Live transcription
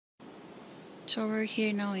So we're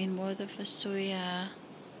here now in Waldorf Astoria.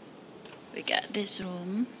 We got this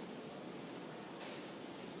room.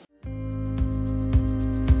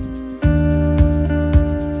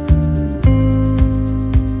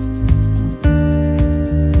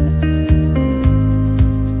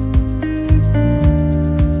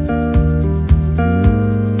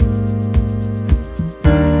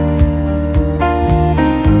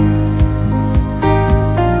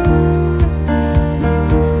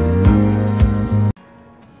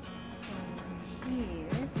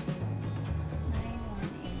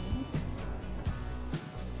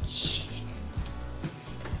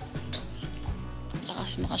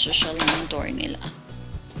 Lakas makasosyal ng door nila.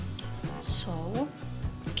 So,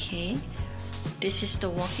 okay. This is the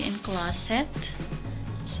walk-in closet.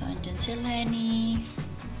 So, andyan si Lenny.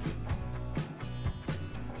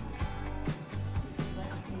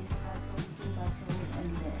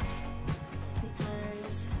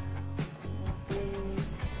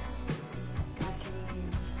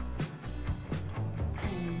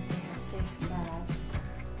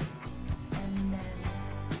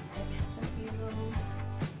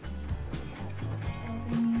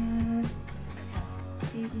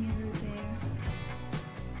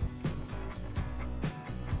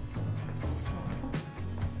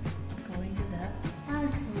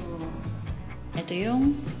 Ito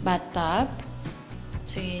yung bathtub.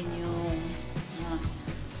 So, yun yung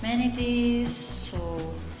amenities. So,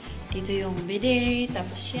 dito yung bidet.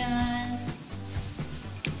 Tapos yan.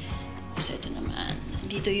 So, ito naman.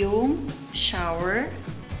 Dito yung shower.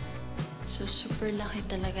 So, super laki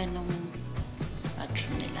talaga nung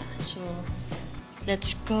bathroom nila. So,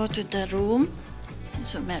 let's go to the room.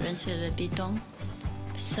 So, meron sila ditong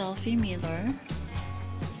selfie mirror.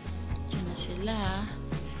 Diyan na sila.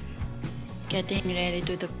 Getting ready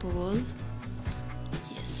to the pool.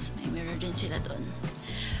 Yes, may mirror din sila doon.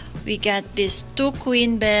 We got this 2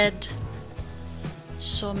 queen bed.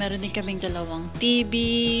 So, meron din kaming dalawang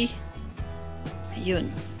TV.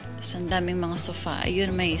 Ayun. Tapos, ang daming mga sofa.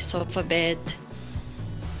 Ayun, may sofa bed.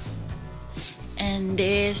 And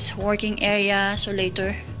this working area. So,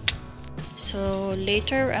 later,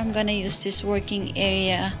 I'm gonna use this working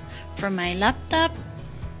area for my laptop.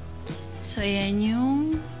 So, ayan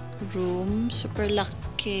yung room. Super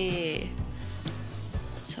laki.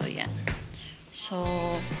 So, yan. So,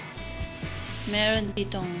 meron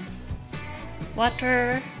ditong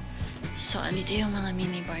water. So, andito yung mga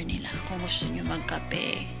minibar nila. Kung gusto nyo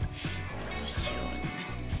magkape. Tapos yun.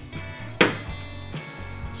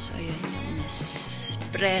 So, yun yung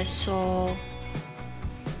espresso.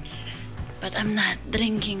 But I'm not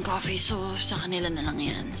drinking coffee. So, sa kanila na lang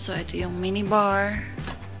yan. So, ito yung minibar.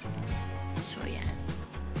 So, yan.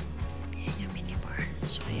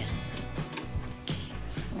 So, ayan.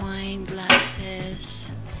 Wine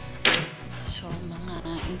glasses. So,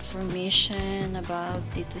 mga information about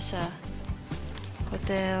dito sa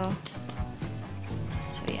hotel.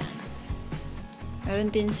 So, ayan.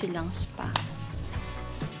 Meron din silang spa.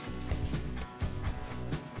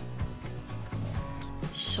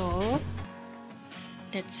 So,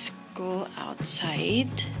 let's go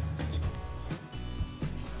outside.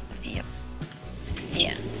 Yep.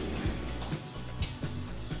 Ayan.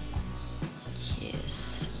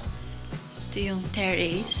 Ito yung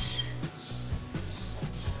terrace.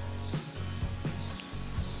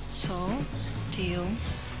 So, ito yung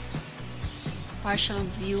partial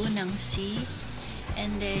view ng sea.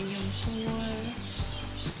 And then yung pool.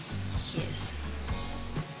 Yes.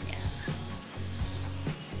 Yeah.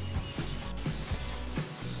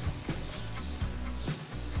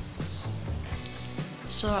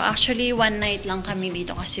 So, actually, one night lang kami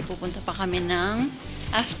dito kasi pupunta pa kami ng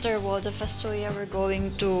after Waldorf Astoria, we're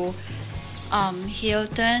going to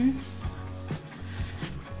Hilton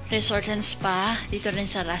Resort and Spa dito rin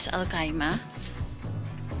sa Ras Khaimah.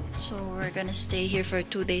 So we're gonna stay here for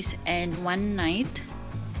 2 days and 1 night.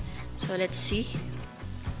 So let's see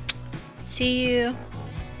you.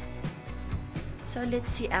 So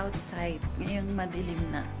let's see outside. Ngayon madilim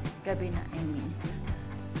na, gabi na, I mean.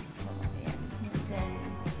 So ayan. And then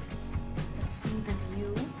let's see the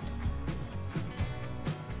view.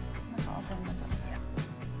 Naka-open na to.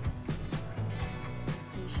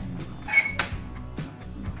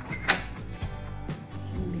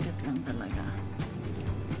 Talaga.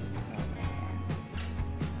 So, ayan.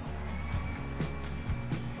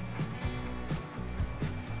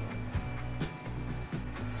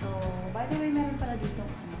 So, by the way, meron pala dito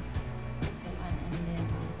and then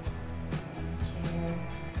chair.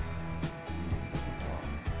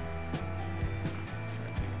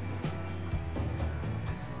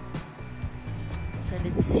 So,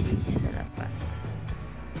 let's see sa labas.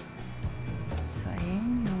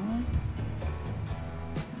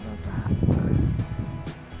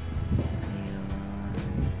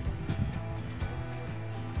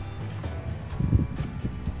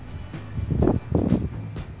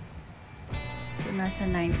 nasa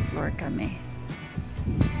 9th floor kami.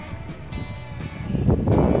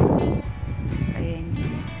 So, ayan.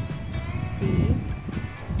 See?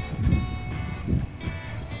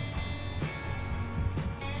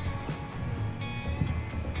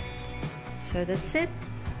 So, that's it.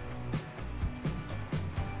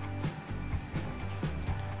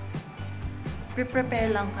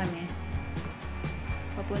 Prepare lang kami.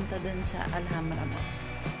 Papunta dun sa Alhambra.